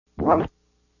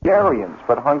Hungarians,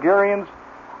 but Hungarians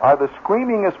are the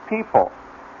screamingest people.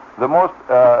 The most,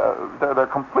 they're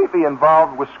completely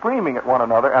involved with screaming at one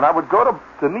another. And I would go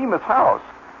to Nima's house.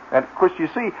 And, of course, you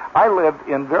see, I lived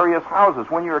in various houses.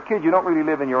 When you're a kid, you don't really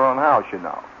live in your own house, you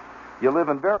know. You live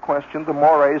in various questions, the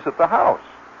mores at the house.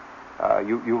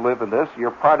 You live in this,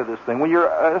 you're part of this thing. When you're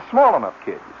a small enough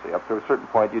kid, you see, up to a certain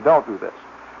point, you don't do this.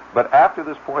 But after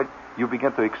this point, you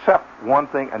begin to accept one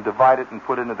thing and divide it and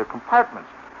put it into compartments.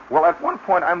 Well, at one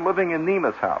point, I'm living in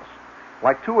Nima's house.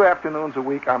 Like 2 afternoons a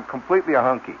week, I'm completely a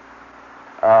hunky.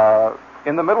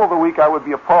 In the middle of the week, I would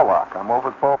be a Polak. I'm over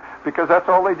at Polak because that's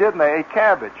all they did, and they ate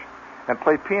cabbage and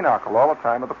played pinochle all the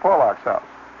time at the Polak's house.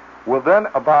 Well, then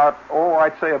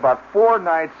I'd say about 4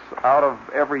 nights out of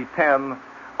every 10,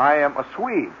 I am a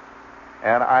Swede.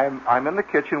 And I'm in the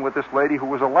kitchen with this lady who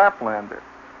was a Laplander.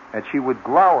 And she would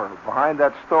glower behind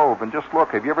that stove and just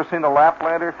look. Have you ever seen a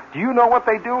Laplander? Do you know what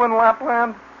they do in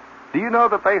Lapland? Do you know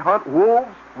that they hunt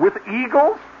wolves with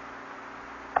eagles?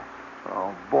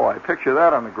 Oh, boy, picture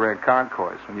that on the Grand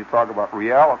Concourse when you talk about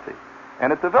reality.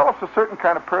 And it develops a certain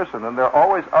kind of person, and they're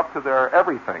always up to their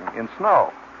everything in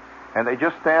snow. And they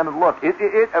just stand and look.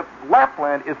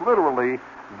 Lapland is literally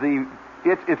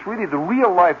it's really the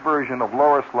real-life version of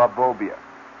Lower Slavovia.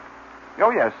 Oh,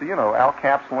 yes, you know, Al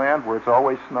Capp's land where it's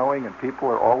always snowing and people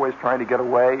are always trying to get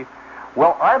away.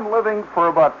 Well, I'm living for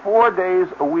about 4 days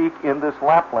a week in this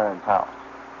Lapland's house,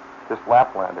 this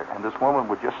Laplander, and this woman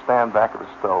would just stand back at the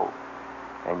stove,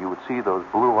 and you would see those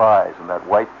blue eyes and that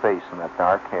white face and that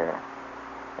dark hair,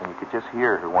 and you could just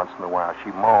hear her once in a while.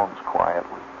 She moans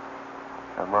quietly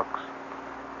and looks.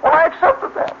 Well, I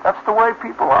accepted that. That's the way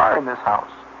people are in this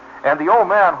house. And the old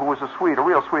man, who was a Swede, a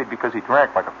real Swede because he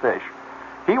drank like a fish,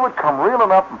 he would come reeling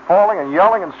up and falling and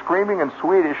yelling and screaming in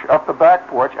Swedish up the back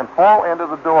porch and fall into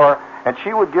the door, and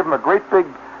she would give him a great big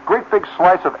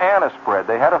slice of anise bread.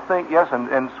 They had a thing, yes,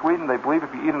 in Sweden they believe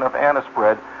if you eat enough anise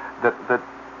bread that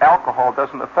alcohol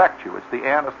doesn't affect you. It's the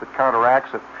anise that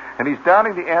counteracts it. And he's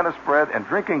downing the anise bread and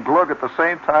drinking glug at the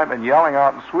same time and yelling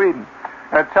out in Sweden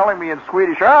and telling me in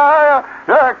Swedish, kids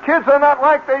are not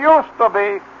like they used to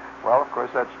be. Well, of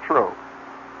course, that's true.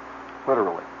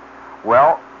 Literally.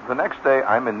 Well, the next day,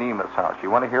 I'm in Nima's house. You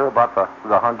want to hear about the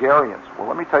Hungarians? Well,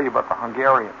 let me tell you about the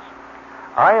Hungarians.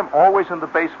 I am always in the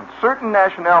basement. Certain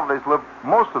nationalities live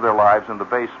most of their lives in the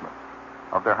basement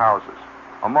of their houses.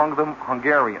 Among them,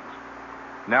 Hungarians.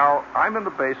 Now, I'm in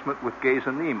the basement with Geza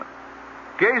Neiman.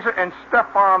 Geza and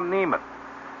Stefan Neiman.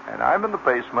 And I'm in the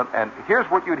basement, and here's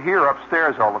what you'd hear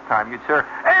upstairs all the time. You'd hear,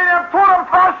 "Hey, there, put him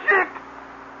for shit!"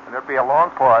 And there'd be a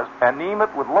long pause, and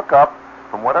Neiman would look up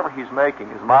from whatever he's making,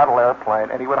 his model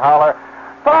airplane, and he would holler,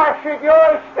 "Farshik,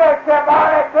 you're sick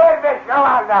about it,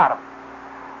 got him."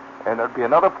 And there'd be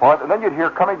another pause, and then you'd hear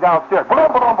coming downstairs, and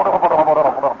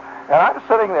I'm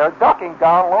sitting there ducking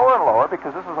down lower and lower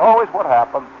because this is always what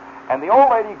happens. And the old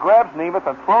lady grabs Nemeth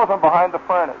and throws him behind the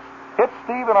furnace, hits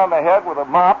Stephen on the head with a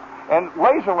mop, and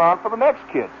lays around for the next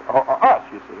kids, or us,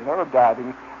 you see, they're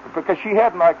diving, because she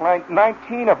had like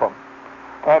 19 of them.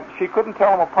 And she couldn't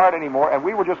tell them apart anymore, and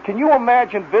we were just, can you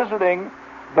imagine visiting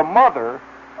the mother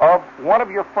of one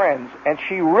of your friends, and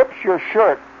she rips your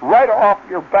shirt right off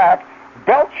your back,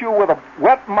 belts you with a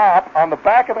wet mop on the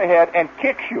back of the head, and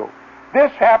kicks you?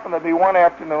 This happened to me one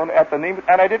afternoon at the Neiman,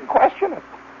 and I didn't question it.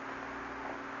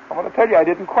 I'm going to tell you, I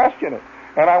didn't question it.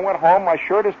 And I went home, my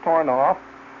shirt is torn off,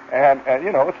 and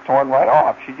you know, it's torn right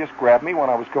off. She just grabbed me when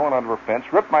I was going under a fence,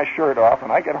 ripped my shirt off,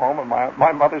 and I get home, and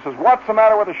my mother says, "What's the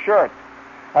matter with the shirt?"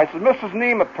 I said, "Mrs.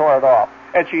 Nemeth tore it off,"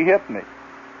 and she hit me.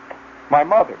 My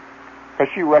mother,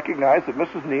 because she recognized that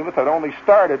Mrs. Nemeth had only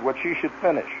started what she should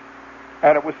finish.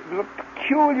 And it was a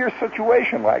peculiar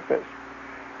situation like this.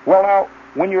 Well, now,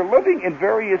 when you're living in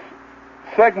various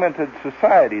segmented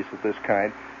societies of this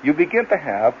kind, you begin to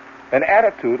have an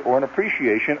attitude or an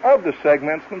appreciation of the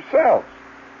segments themselves.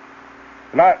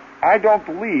 Now, I don't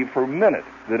believe for a minute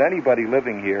that anybody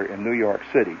living here in New York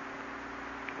City,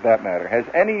 for that matter, has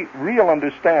any real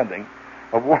understanding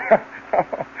of what,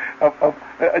 of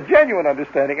a genuine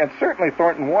understanding, and certainly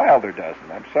Thornton Wilder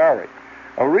doesn't, I'm sorry,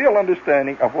 a real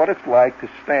understanding of what it's like to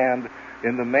stand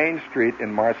in the main street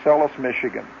in Marcellus,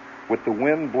 Michigan, with the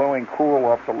wind blowing cool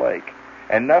off the lake.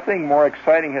 And nothing more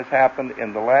exciting has happened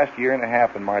in the last year and a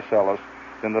half in Marcellus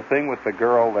than the thing with the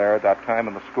girl there at that time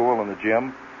in the school and the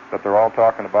gym that they're all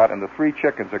talking about, and the 3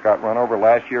 chickens that got run over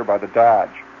last year by the Dodge.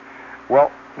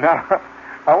 Well, now,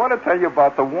 I want to tell you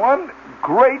about the one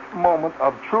great moment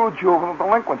of true juvenile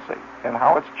delinquency and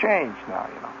how it's changed now,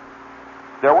 you know.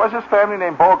 There was this family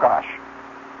named Bogosh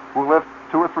who lived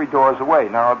 2 or 3 doors away.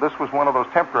 Now, this was one of those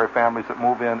temporary families that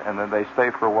move in and then they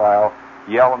stay for a while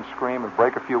yell and scream and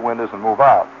break a few windows and move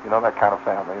out. You know, that kind of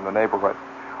family in the neighborhood.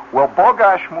 Well,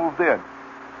 Bogash moved in.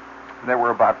 There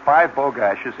were about 5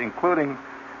 Bogashes, including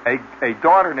a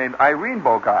daughter named Irene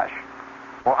Bogash.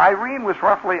 Well, Irene was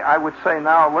roughly, I would say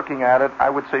now, looking at it, I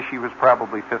would say she was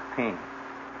probably 15.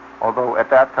 Although at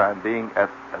that time, being at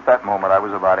that moment, I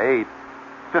was about 8.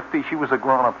 50, she was a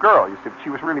grown-up girl. You see, she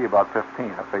was really about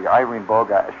 15. I figure Irene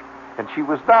Bogash. And she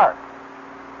was dark.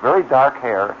 Very dark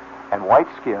hair and white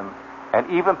skin, and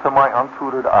even to my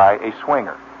untutored eye, a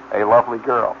swinger, a lovely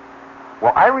girl.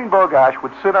 Well, Irene Bogash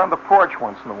would sit on the porch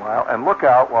once in a while and look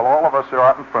out while all of us are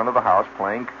out in front of the house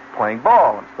playing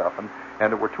ball and stuff. And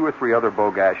there were 2 or 3 other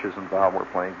Bogashes involved. We're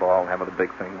playing ball and having a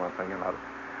big thing, one thing, another.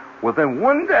 Well, then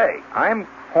one day, I'm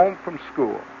home from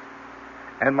school,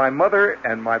 and my mother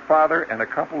and my father and a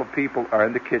couple of people are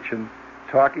in the kitchen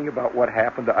talking about what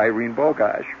happened to Irene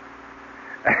Bogash.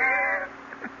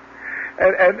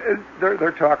 and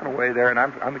they're talking away there, and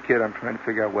I'm a kid. I'm trying to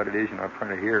figure out what it is, I'm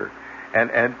trying to hear.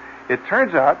 And it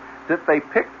turns out that they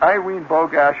picked Irene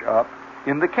Bogash up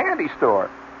in the candy store.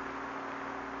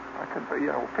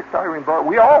 Picked Irene Bogash.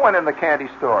 We all went in the candy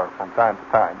store from time to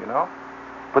time,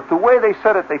 But the way they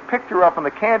said it, they picked her up in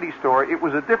the candy store. It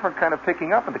was a different kind of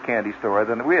picking up in the candy store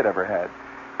than we had ever had.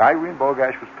 Irene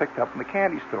Bogash was picked up in the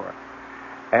candy store.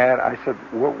 And I said,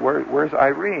 where's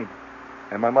Irene?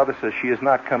 And my mother says, she is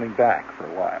not coming back for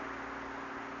a while.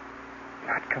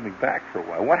 Not coming back for a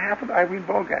while. What happened to Irene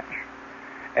Bogash?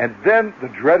 And then the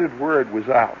dreaded word was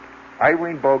out.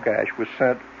 Irene Bogash was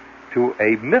sent to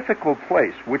a mythical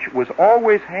place, which was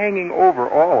always hanging over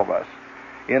all of us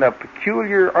in a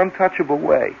peculiar, untouchable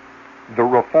way, the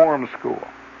Reform School.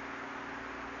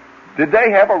 Did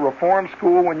they have a Reform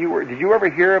School when you were... Did you ever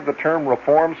hear of the term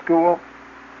Reform School?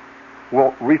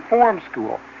 Well, Reform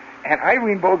School. And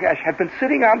Irene Bogash had been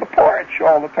sitting on the porch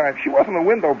all the time. She wasn't a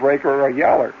window breaker or a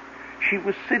yeller. She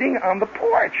was sitting on the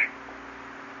porch.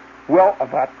 Well,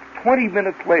 about 20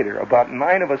 minutes later, about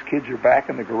 9 of us kids are back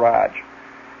in the garage,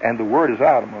 and the word is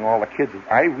out among all the kids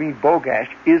that Irene Bogash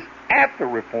is at the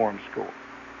Reform School.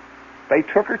 They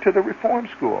took her to the Reform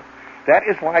School. That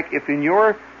is like if in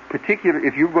your particular,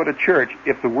 if you go to church,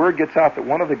 if the word gets out that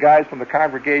one of the guys from the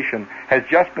congregation has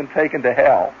just been taken to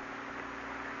hell,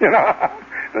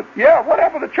 yeah, what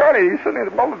happened to Charlie? He's sitting there,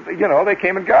 well, they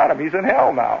came and got him. He's in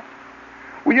hell now.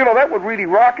 Well, that would really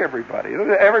rock everybody.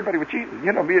 Everybody would,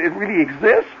 it really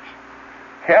exists.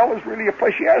 Hell is really a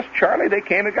place. Yes, Charlie, they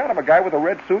came and got him. A guy with a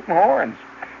red suit and horns.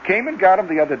 Came and got him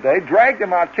the other day, dragged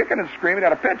him out kicking and screaming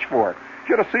at a pitchfork.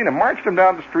 Should have seen him. Marched him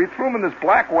down the street, threw him in this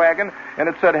black wagon, and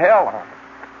it said hell on it.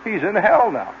 He's in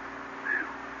hell now.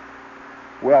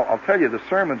 Well, I'll tell you, the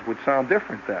sermons would sound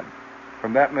different then,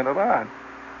 from that minute on.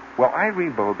 Well,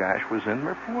 Irene Bogash was in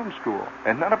Reform School,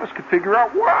 and none of us could figure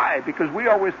out why, because we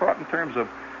always thought in terms of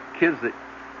kids that,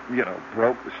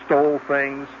 stole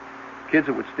things, kids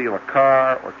that would steal a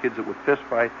car, or kids that would fist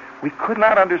fight. We could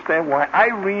not understand why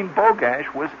Irene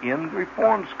Bogash was in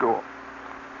Reform School.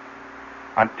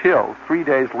 Until 3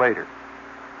 days later,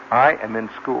 I am in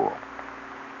school.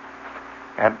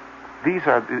 And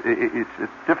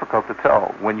it's difficult to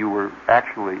tell when you were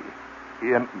actually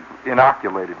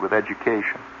inoculated with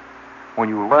education, when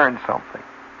you learn something.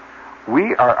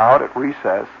 We are out at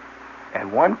recess,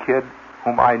 and one kid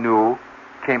whom I knew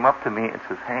came up to me and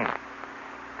says, "Hey,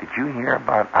 did you hear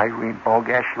about Irene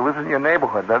Bogash? She lives in your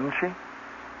neighborhood, doesn't she?"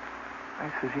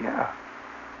 I says, "Yeah."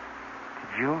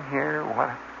 "Did you hear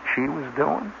what she was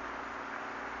doing?"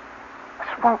 I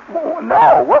said, "Well,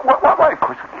 no. What? Of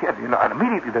course, a kid, and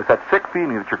immediately there's that sick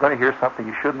feeling that you're going to hear something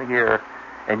you shouldn't hear,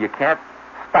 and you can't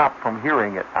stop from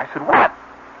hearing it." I said, "What?"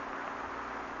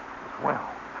 He says, "Well."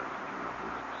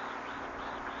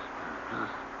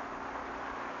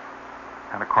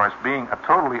 And of course, being a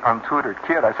totally untutored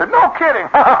kid, I said, "No kidding!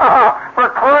 For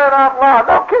crying out loud!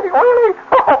 No kidding! Really?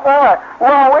 Oh boy!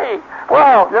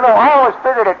 Well, I always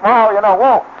figured it.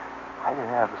 Well, I didn't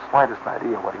have the slightest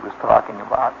idea what he was talking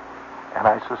about, and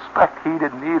I suspect he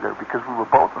didn't either, because we were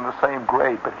both in the same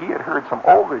grade. But he had heard some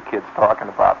older kids talking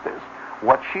about this,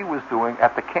 what she was doing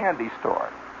at the candy store.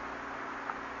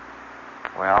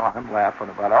 Well, I'm laughing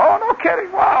about it. Oh, no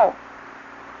kidding! Wow!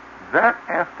 That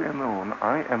afternoon,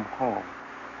 I am home.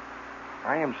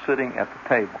 I am sitting at the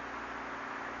table,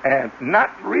 and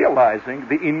not realizing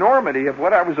the enormity of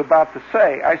what I was about to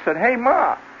say, I said, "Hey,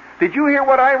 Ma, did you hear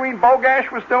what Irene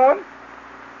Bogash was doing?"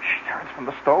 She turns from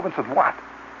the stove and says, "What?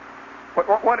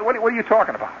 What are you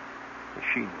talking about?"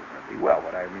 She knew really well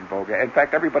what Irene Bogash... In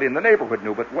fact, everybody in the neighborhood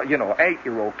knew, but,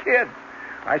 8-year-old kid.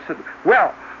 I said,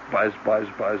 "Well, buzz, buzz,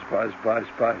 buzz, buzz, buzz,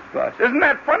 buzz, buzz. Isn't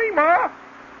that funny, Ma?"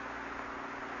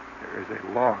 There is a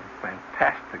long,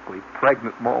 fantastically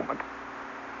pregnant moment.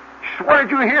 said, where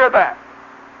did you hear that?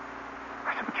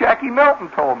 I said, Jackie Milton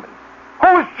told me.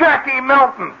 Who's Jackie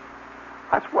Milton?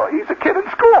 I said, well, he's a kid in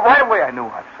school. Right away I knew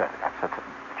I said it. I said something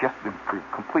just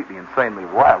completely insanely,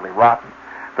 wildly rotten.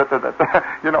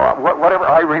 Whatever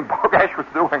Irene Bogash was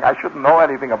doing, I shouldn't know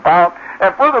anything about.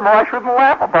 And furthermore, I shouldn't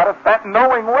laugh about it that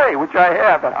knowing way, which I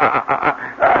have. They'll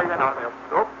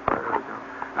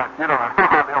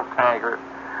tag her.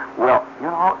 Well,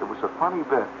 it was a funny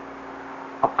bit.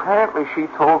 Apparently she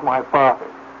told my father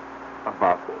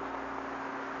about this.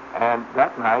 And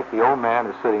that night, the old man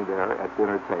is sitting there at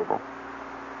dinner table,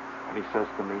 and he says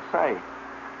to me, say,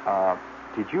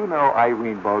 did you know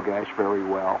Irene Bogash very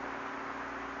well?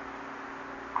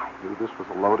 I knew this was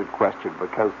a loaded question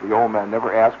because the old man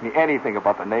never asked me anything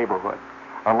about the neighborhood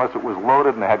unless it was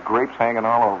loaded and had grapes hanging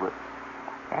all over it.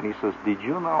 And he says, did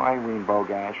you know Irene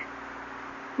Bogash?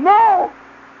 No!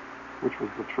 Which was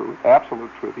the truth,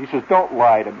 absolute truth. He says, don't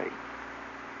lie to me.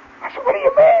 I said, what do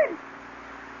you mean?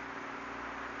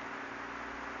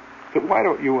 He said, why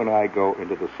don't you and I go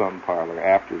into the sun parlor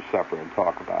after supper and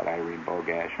talk about Irene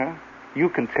Bogash, huh? You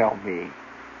can tell me.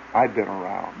 I've been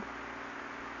around.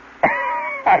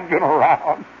 I've been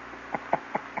around.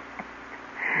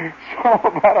 So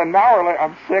about an hour later,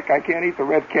 I'm sick. I can't eat the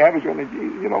red cabbage. I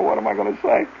mean, what am I going to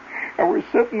say? And we're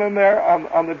sitting in there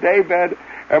on the day bed,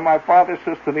 and my father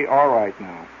says to me, all right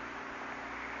now.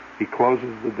 He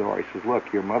closes the door. He says,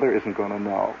 look, your mother isn't going to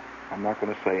know. I'm not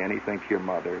going to say anything to your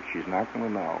mother. She's not going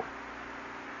to know.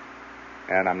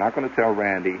 And I'm not going to tell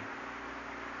Randy.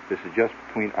 This is just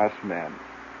between us men.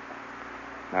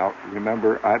 Now,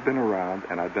 remember, I've been around,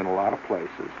 and I've been a lot of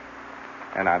places,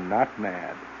 and I'm not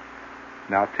mad.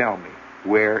 Now tell me,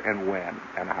 where and when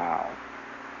and how?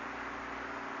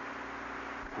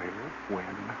 Where, when,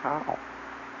 and how?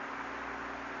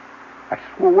 I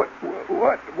said, well,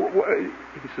 what?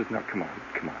 He says, no, come on.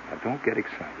 Now, don't get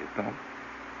excited.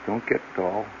 Don't get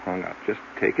all hung up. Just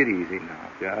take it easy now.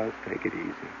 Just take it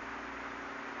easy.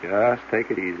 Just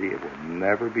take it easy. It will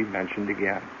never be mentioned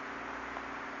again.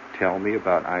 Tell me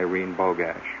about Irene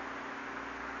Bogash.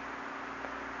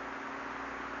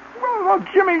 Well,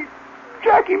 Jimmy,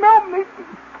 Jackie Milton.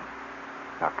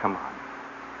 Now, come on.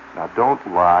 Now, don't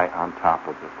lie on top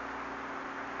of it.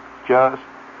 Just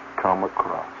come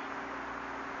across.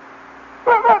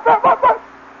 What?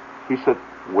 He said,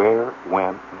 where, when,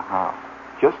 and how.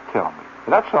 Just tell me.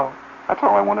 And that's all. That's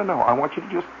all I want to know. I want you to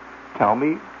just tell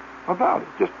me about it.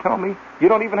 Just tell me. You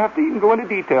don't even have to even go into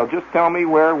detail. Just tell me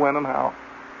where, when, and how.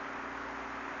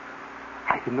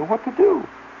 I didn't know what to do.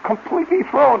 Completely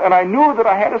thrown. And I knew that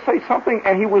I had to say something,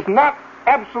 and he was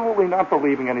absolutely not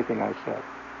believing anything I said.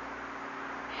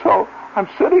 So I'm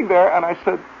sitting there, and I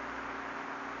said,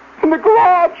 in the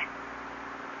garage.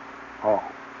 Oh,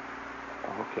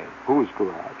 okay. Whose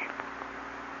garage?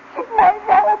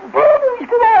 My Bruner's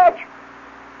garage.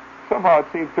 Somehow it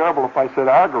seemed terrible if I said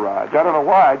our garage. I don't know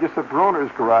why. I just said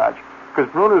Bruner's garage. Because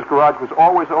Bruner's garage was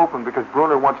always open because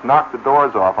Bruner once knocked the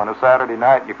doors off on a Saturday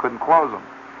night and you couldn't close them.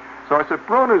 So I said,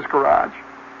 Bruner's garage.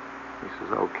 He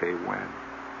says, okay, when?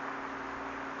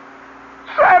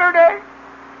 Saturday.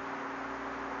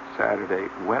 Saturday.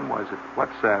 When was it? What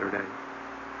Saturday?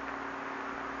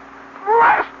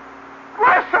 Last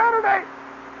Saturday.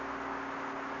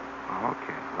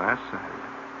 Okay, last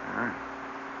Saturday. All right.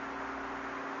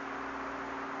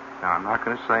 Now, I'm not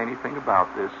going to say anything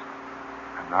about this.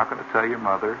 I'm not going to tell your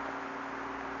mother.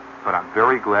 But I'm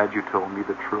very glad you told me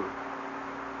the truth.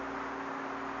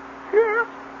 Yes.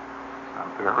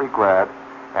 I'm very glad.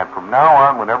 And from now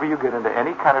on, whenever you get into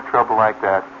any kind of trouble like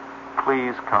that,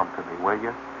 please come to me, will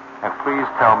you? And please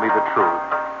tell me the truth.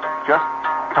 Just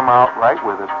come out right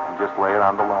with it and just lay it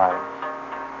on the line.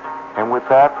 And with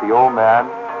that, the old man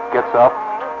gets up,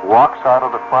 walks out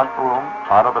of the front room,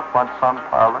 out of the front sun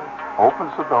parlor,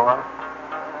 opens the door,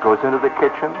 goes into the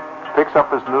kitchen, picks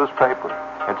up his newspaper,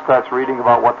 and starts reading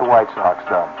about what the White Sox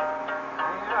done.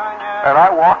 And I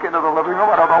walk into the living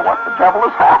room, I don't know what the devil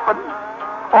has happened.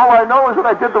 All I know is that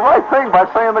I did the right thing by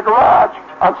saying the garage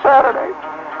on Saturday.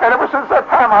 And ever since that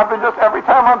time, I've been just, every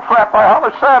time I'm trapped, I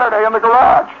holler Saturday in the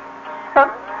garage. And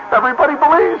everybody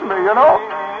believes me, you know?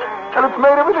 And it's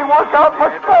made everything work out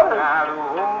much better.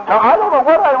 Now, I don't know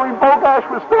what Irene Bogash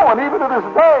was doing, even to this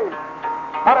day.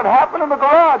 But it happened in the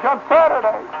garage on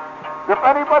Saturday. If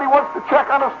anybody wants to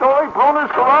check on the story, Bruner's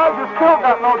garage has still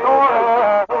got no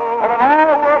doors. And it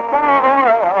all worked out.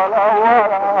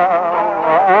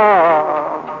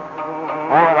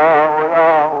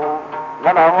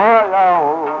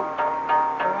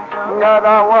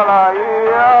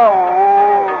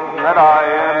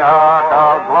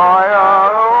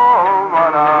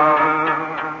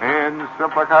 In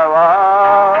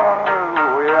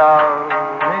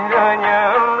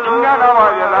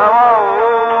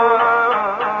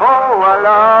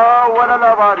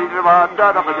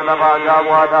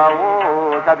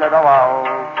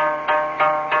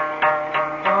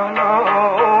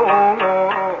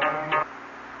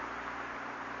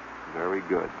Very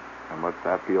good. And let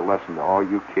that be a lesson to all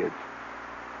you kids.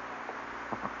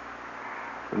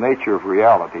 The nature of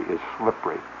reality is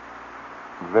slippery.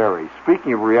 Very.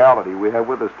 Speaking of reality, we have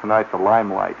with us tonight the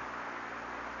Limelight.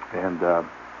 And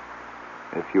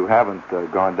if you haven't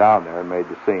gone down there and made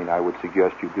the scene, I would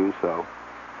suggest you do so.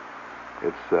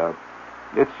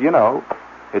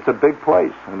 It's a big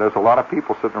place, and there's a lot of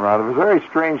people sitting around. There was a very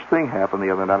strange thing happened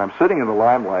the other night. I'm sitting in the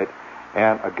Limelight,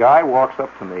 and a guy walks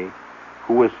up to me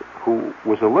who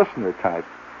was a listener type,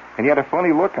 and he had a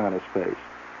funny look on his face.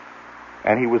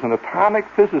 And he was an atomic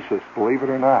physicist, believe it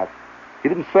or not. He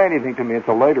didn't say anything to me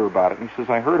until later about it, and he says,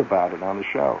 I heard about it on the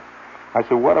show. I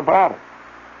said, what about it?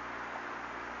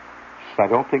 He said, I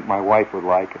don't think my wife would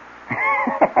like it.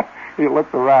 He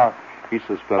looked around. He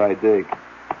says, but I dig.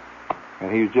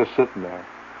 And he was just sitting there.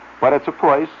 But it's a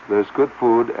place, there's good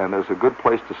food, and there's a good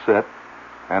place to sit,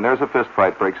 and there's a fist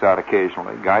fight breaks out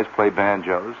occasionally. Guys play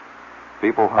banjos,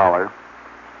 people holler,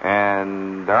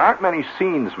 and there aren't many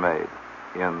scenes made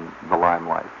in the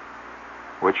Limelight,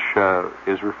 which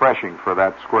is refreshing for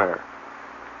that square.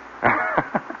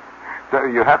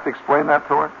 You have to explain that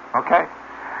to her? Okay.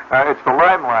 It's the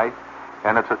Limelight,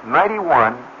 and it's at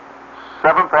 91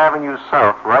 7th Avenue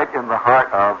South, right in the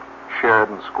heart of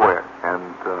Sheridan Square.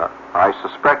 And I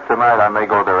suspect tonight I may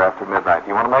go there after midnight.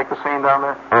 You want to make a scene down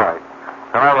there? All right.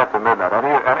 Tonight after midnight.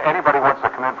 Anybody wants to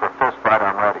come in for a fist fight,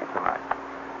 I'm ready tonight.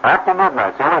 After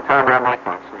midnight. It's the only time I make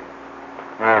my scene.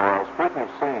 Speaking of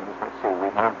scenes, let's see. We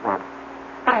have one.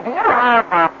 Hey, do you have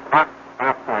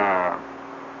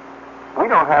we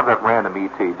don't have that random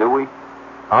ET, do we?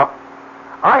 Huh?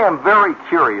 I am very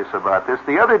curious about this.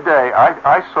 The other day,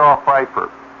 I saw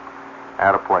Pfeiffer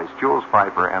at a place, Jules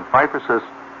Pfeiffer, and Pfeiffer says,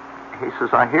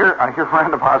 I hear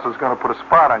Random House is going to put a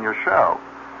spot on your show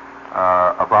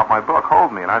about my book,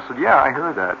 Hold Me. And I said, yeah, I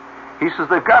heard that. He says,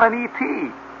 they've got an ET.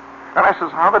 And I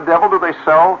says, how the devil do they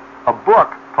sell a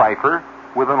book, Pfeiffer,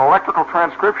 with an electrical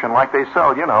transcription like they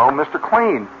sell, Mr.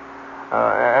 Clean?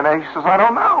 And he says, I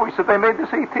don't know. He said, they made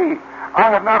this ET. I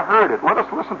have not heard it. Let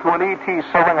us listen to an ET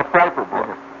selling a Pfeiffer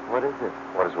book. What is it?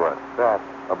 What is what? That.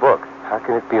 A book. How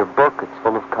can it be a book? It's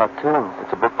full of cartoons.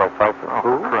 It's a book by Pfeiffer.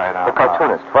 Who? Right out. The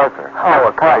cartoonist, Pfeiffer. Oh,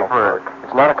 a comic Pfeiffer. book.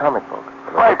 It's not a comic book.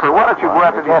 Pfeiffer, why don't you go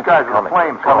after these guys with a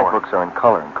flamethrower? Comic books are in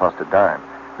color and cost a dime.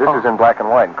 This is in black and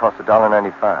white and costs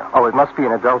 $1.95. Oh, it must be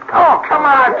an adult comic. Oh, come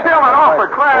on, tell it off for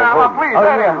crying out loud, please. Oh,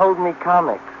 yeah, Hold Me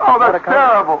comic. Oh, that's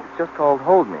terrible. It's just called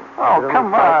Hold Me. Oh,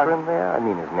 come on. In there? I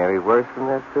mean, is Mary Worth in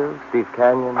there, too? Steve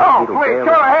Canyon? Oh, Peter please, Bailey?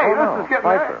 tell her, hey, Oh, this no. is getting...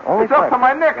 Pfeiffer. Only It's up to Pfeiffer.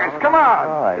 my knickers, come on.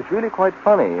 Oh, it's really quite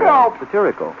funny. No.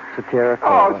 Satirical. Satirical.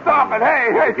 Oh, stop it,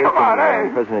 hey, come on, hey.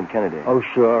 President Kennedy. Oh,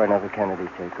 sure, another Kennedy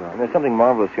takeoff. And there's something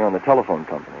marvelous here on the telephone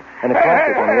company. And a Hey,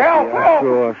 classic on the help.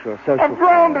 Sure. Social I'm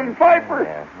drowning, Pfeiffer.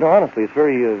 Yeah. No, honestly, it's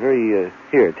very,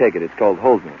 here, take it. It's called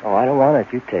Hold Me. Oh, I don't want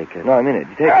it. You take it. No, I mean it.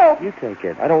 You take Help. it. You take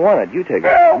it. I don't want it. You take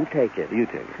Help. it. You take it. You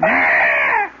take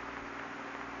it.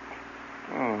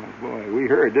 Oh, boy, we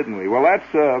heard, didn't we? Well,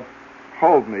 that's,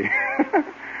 Hold Me.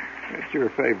 That's your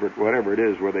favorite, whatever it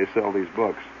is, where they sell these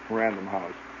books. Random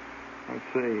House. Let's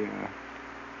see,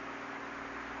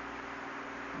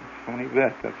 funny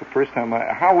bit. That's the first time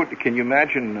can you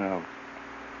imagine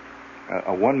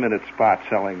a 1 minute spot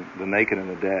selling The Naked and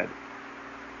the Dead?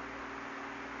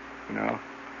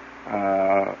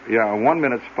 A 1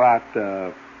 minute spot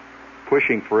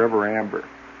pushing Forever Amber.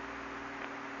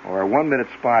 Or a 1 minute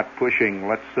spot pushing,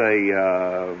 let's say,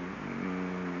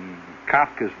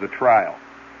 Kafka's The Trial.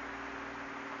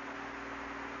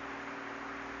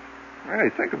 Really,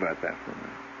 think about that for a minute.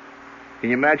 Can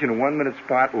you imagine a 1 minute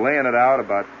spot laying it out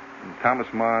about Thomas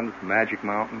Mann's Magic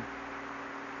Mountain?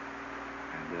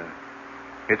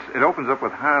 And it opens up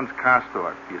with Hans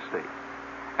Castorp, you see.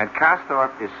 And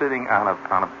Castorp is sitting on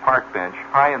a park bench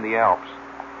high in the Alps,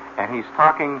 and he's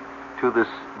talking to this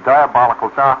diabolical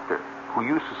doctor who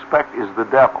you suspect is the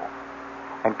devil.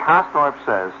 And Castorp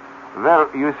says, well,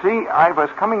 you see, I was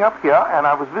coming up here, and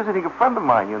I was visiting a friend of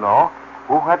mine,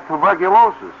 who had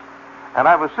tuberculosis. And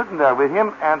I was sitting there with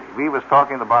him, and we was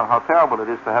talking about how terrible it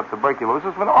is to have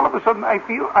tuberculosis, when all of a sudden I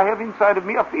feel I have inside of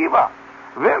me a fever.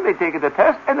 Well, they take the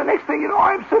test, and the next thing you know,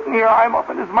 I'm sitting here, I'm up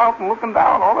in this mountain looking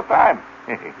down all the time.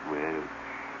 Well,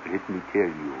 let me tell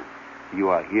you, you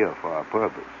are here for a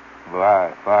purpose,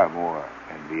 far more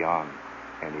and beyond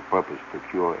any purpose to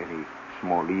cure any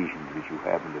small lesions which you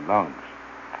have in the lungs.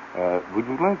 Would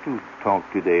you like to talk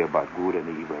today about good and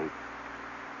evil?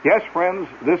 Yes, friends,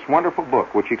 this wonderful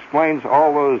book, which explains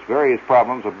all those various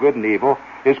problems of good and evil,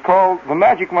 is called The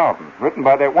Magic Mountain, written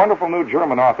by that wonderful new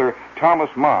German author,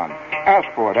 Thomas Mann. Ask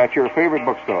for it at your favorite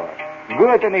bookstore.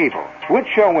 Good and evil. Which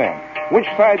shall win? Which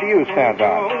side do you stand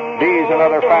on? These and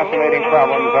other fascinating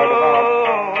problems are developed.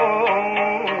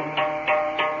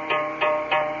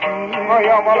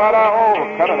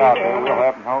 Oh, cut it out there. We'll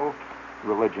have no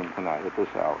religion tonight at this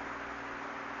hour. It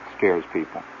scares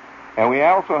people. And we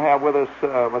also have with us,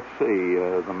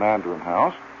 the Mandarin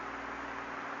House.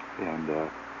 And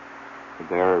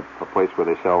they're a place where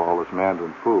they sell all this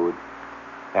Mandarin food.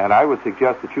 And I would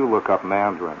suggest that you look up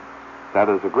Mandarin. That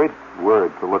is a great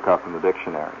word to look up in the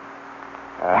dictionary.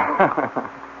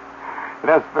 It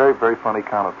has very, very funny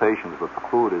connotations, but the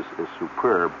food is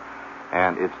superb.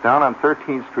 And it's down on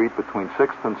 13th Street between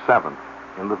 6th and 7th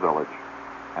in the village.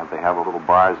 And they have a little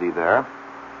barzy there.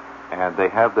 And they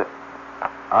have the...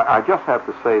 I just have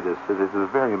to say this. It is a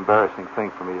very embarrassing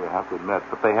thing for me to have to admit,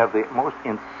 but they have the most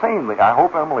insanely... I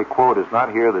hope Emily Quote does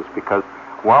not hear this, because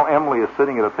while Emily is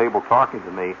sitting at a table talking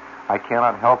to me, I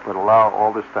cannot help but allow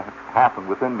all this to happen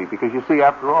within me. Because you see,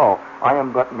 after all, I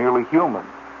am but merely human.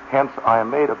 Hence, I am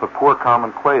made of the poor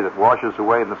common clay that washes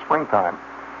away in the springtime.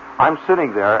 I'm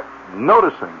sitting there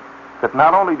noticing that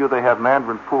not only do they have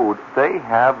Mandarin food, they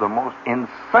have the most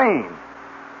insanely,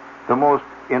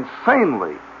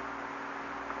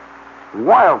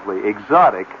 wildly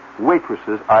exotic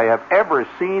waitresses I have ever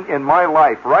seen in my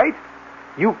life, right?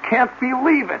 You can't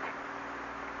believe it.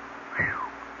 Whew.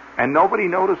 And nobody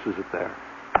notices it there,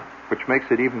 which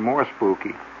makes it even more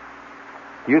spooky.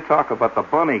 You talk about the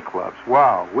bunny clubs.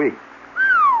 Wow,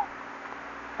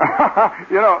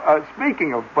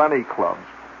 speaking of bunny clubs,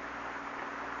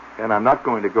 and I'm not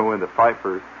going to go into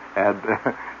Pfeiffer and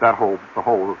the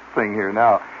whole thing here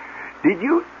now. Did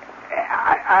you?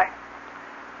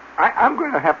 I'm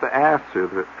going to have to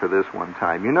answer for this one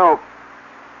time. You know,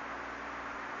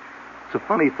 it's a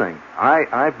funny thing.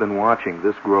 I've been watching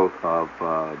this growth of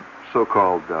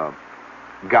so-called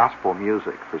gospel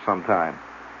music for some time,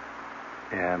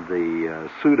 and the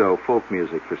pseudo-folk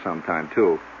music for some time,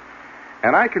 too.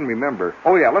 And I can remember...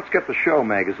 Oh, yeah, let's get the Show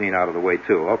magazine out of the way,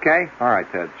 too, okay? All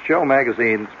right, Ted. Show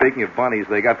magazine, speaking of bunnies,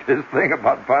 they got this thing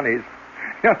about bunnies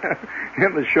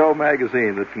in the Show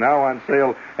magazine that's now on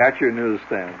sale at your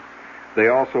newsstand. They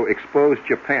also expose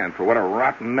Japan for what a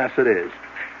rotten mess it is.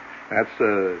 That's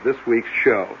this week's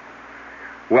Show.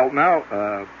 Well, now,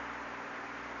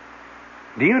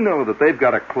 do you know that they've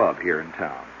got a club here in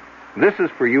town? This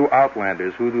is for you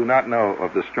outlanders who do not know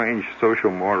of the strange social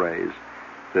mores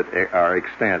that are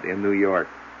extant in New York.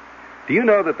 Do you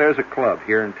know that there's a club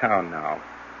here in town now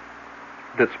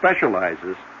that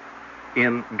specializes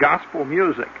in gospel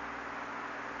music?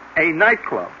 A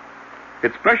nightclub.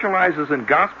 It specializes in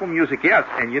gospel music, yes,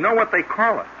 and you know what they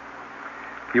call it?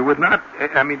 You would not,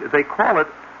 they call it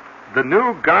the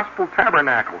New Gospel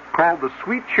Tabernacle, called the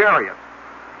Sweet Chariot.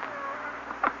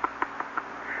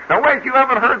 Now wait, you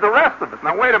haven't heard the rest of it.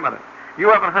 Now wait a minute. You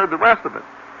haven't heard the rest of it.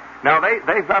 Now,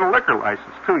 they've got a liquor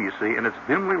license, too, you see, and it's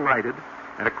dimly lighted,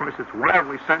 and, of course, it's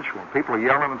wildly sensual. People are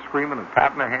yelling and screaming and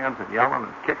patting their hands and yelling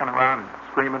and kicking around and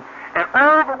screaming. And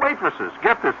all the waitresses,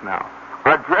 get this now,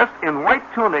 are dressed in white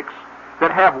tunics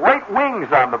that have white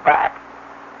wings on the back.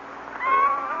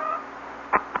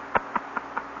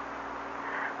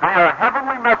 They are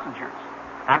heavenly messengers,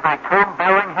 and they come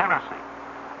bearing Hennessy.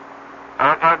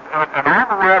 And all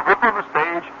the way up on the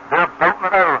stage, they're belting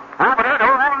it out. Over that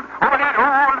old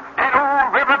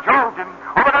river Jordan.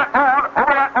 Over that old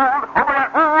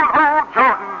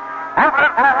Jordan. Over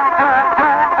that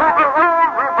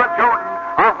old river Jordan.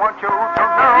 I want you to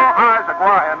know Isaac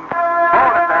Ryan.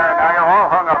 Hold it there. Now you're all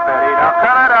hung up, Eddie.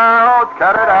 Now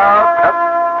cut it out.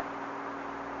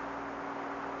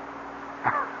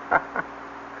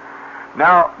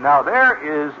 Now there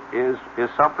is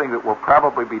something that will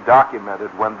probably be documented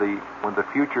when the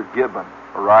future Gibbon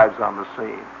arrives on the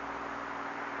scene.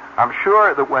 I'm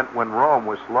sure that when Rome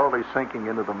was slowly sinking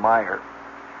into the mire,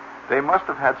 they must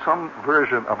have had some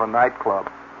version of a nightclub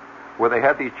where they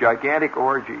had these gigantic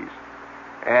orgies,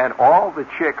 and all the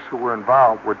chicks who were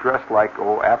involved were dressed like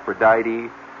Aphrodite.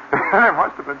 There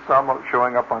must have been some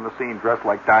showing up on the scene dressed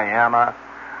like Diana.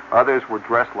 Others were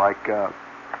dressed like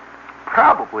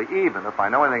probably even, if I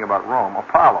know anything about Rome,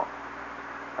 Apollo.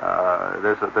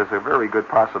 There's a very good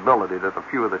possibility that a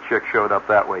few of the chicks showed up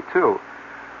that way too.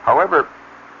 However,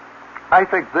 I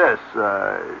think this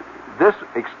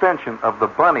extension of the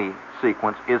bunny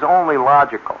sequence is only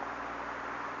logical,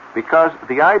 because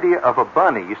the idea of a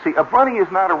bunny, you see, a bunny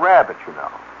is not a rabbit, you know.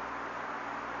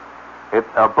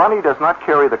 A bunny does not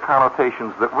carry the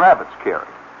connotations that rabbits carry.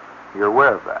 You're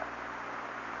aware of that.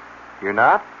 You're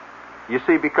not? You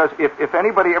see, because if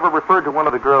anybody ever referred to one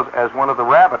of the girls as one of the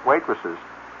rabbit waitresses,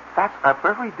 that's a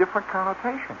very different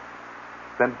connotation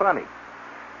than Bunny.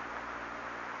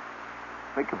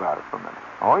 Think about it for a minute.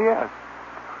 Oh, yes.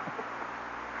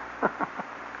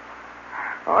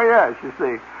 Oh, yes, you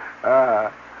see.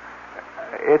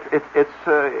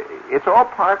 It's all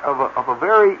part of a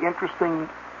very interesting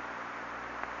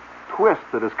twist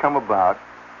that has come about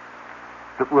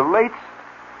that relates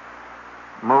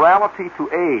morality to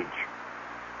age.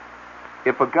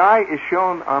 If a guy is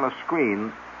shown on a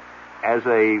screen as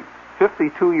a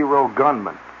 52-year-old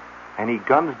gunman and he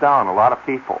guns down a lot of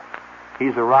people,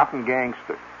 he's a rotten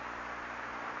gangster.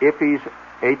 If he's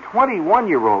a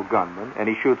 21-year-old gunman and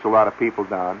he shoots a lot of people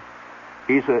down,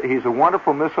 he's a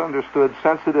wonderful, misunderstood,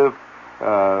 sensitive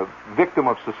victim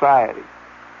of society.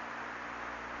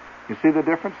 You see the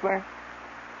difference there?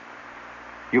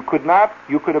 You could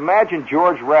imagine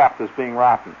George Raft as being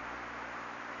rotten.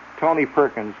 Tony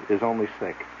Perkins is only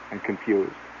sick and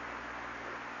confused.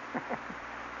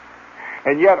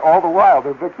 And yet, all the while,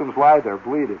 their victims lie there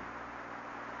bleeding.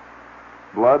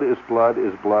 Blood is blood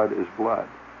is blood is blood.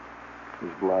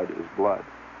 Is blood is blood.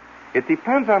 It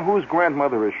depends on whose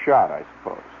grandmother is shot, I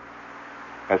suppose,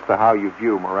 as to how you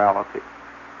view morality.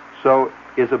 So,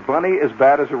 is a bunny as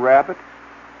bad as a rabbit?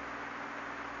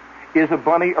 Is a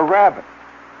bunny a rabbit?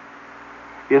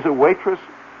 Is a waitress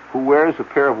who wears a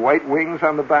pair of white wings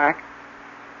on the back,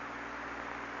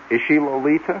 is she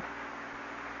Lolita?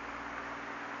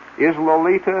 Is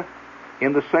Lolita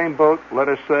in the same boat, let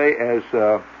us say, as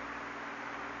you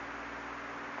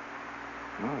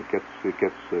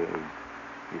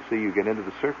see, you get into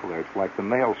the circle there. It's like the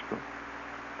maelstrom.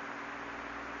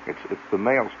 It's the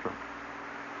maelstrom.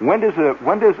 When does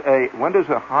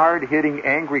a hard-hitting,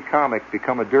 angry comic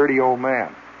become a dirty old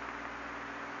man?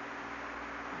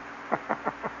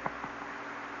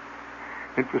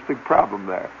 Interesting problem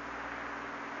there.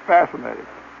 Fascinating.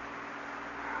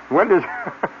 When does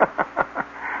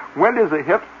a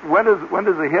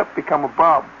hip become a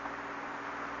bum?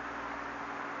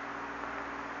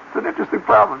 It's an interesting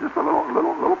problem. Just a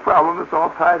little problem that's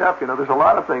all tied up. You know, there's a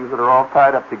lot of things that are all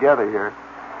tied up together here.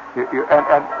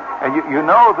 You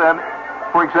know then,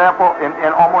 for example, in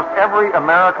almost every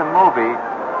American movie,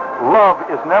 love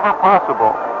is never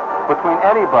possible between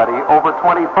anybody over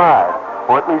 25,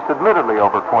 or at least admittedly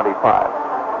over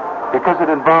 25, because it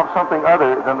involves something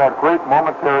other than that great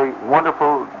momentary,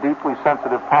 wonderful, deeply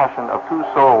sensitive passion of two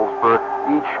souls for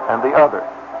each and the other.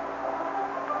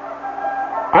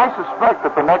 I suspect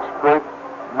that the next great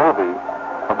movie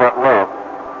about love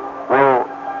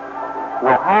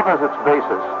will have as its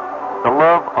basis the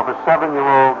love of a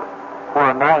 7-year-old for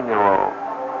a 9-year-old.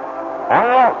 Oh,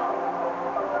 yes.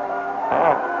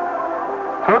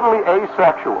 Totally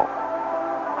asexual,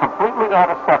 completely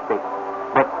antiseptic,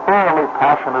 but thoroughly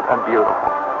passionate and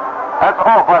beautiful. That's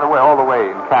all, by the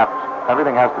way, in caps.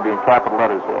 Everything has to be in capital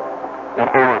letters here, in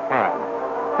all time.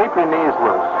 Keep your knees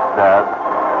loose, Dad,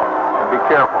 and be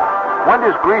careful. When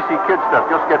does greasy kid stuff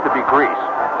just get to be grease?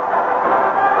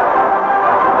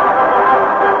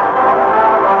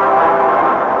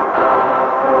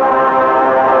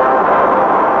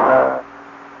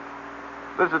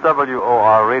 This is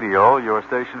WOR Radio, your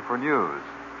station for news.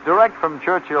 Direct from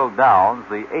Churchill Downs,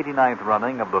 the 89th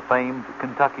running of the famed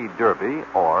Kentucky Derby,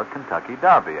 or Kentucky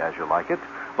Derby, as you like it,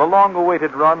 the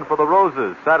long-awaited run for the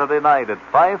Roses, Saturday night at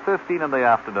 5:15 in the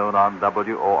afternoon on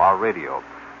WOR Radio.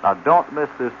 Now, don't miss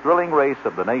this thrilling race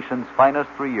of the nation's finest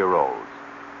 3-year-olds.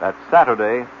 That's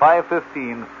Saturday,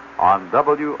 5:15 on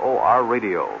WOR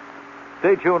Radio.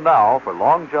 Stay tuned now for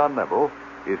Long John Neville.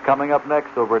 He's coming up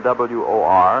next over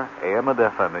WOR, AM and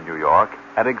FM in New York,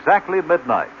 at exactly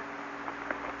midnight.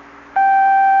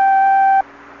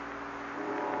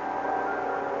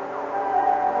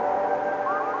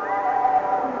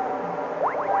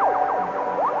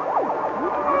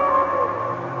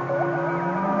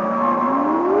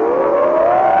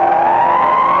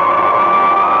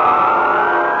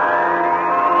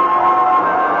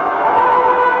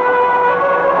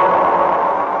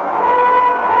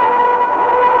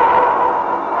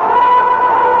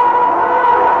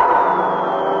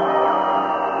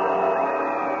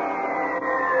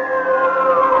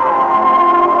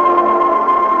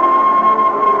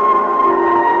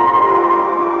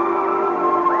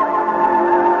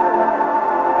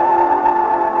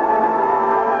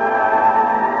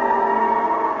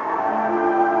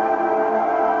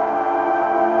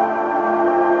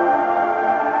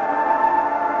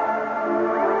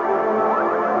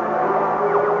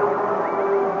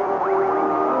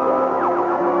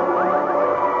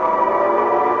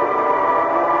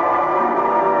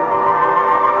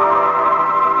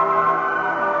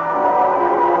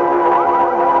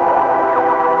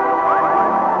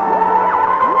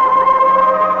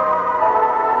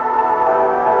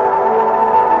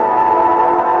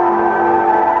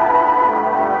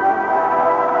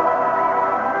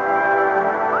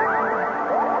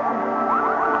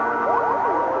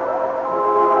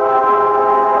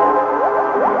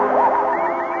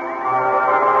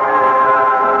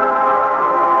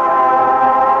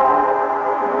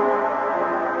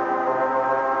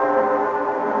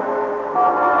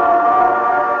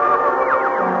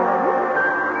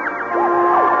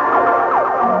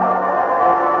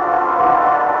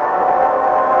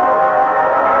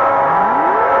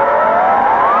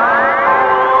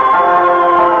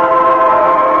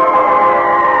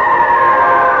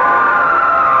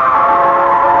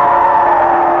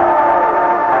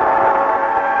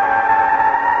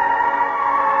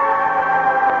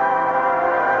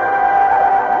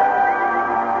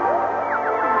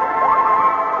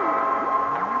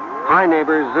 Hi,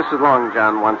 neighbors. This is Long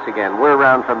John once again. We're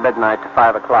around from midnight to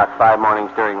 5 o'clock, 5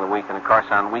 mornings during the week. And, of course,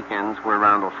 on weekends, we're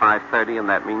around till 5:30, and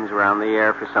that means we're on the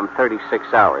air for some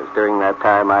 36 hours. During that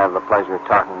time, I have the pleasure of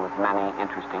talking with many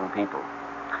interesting people.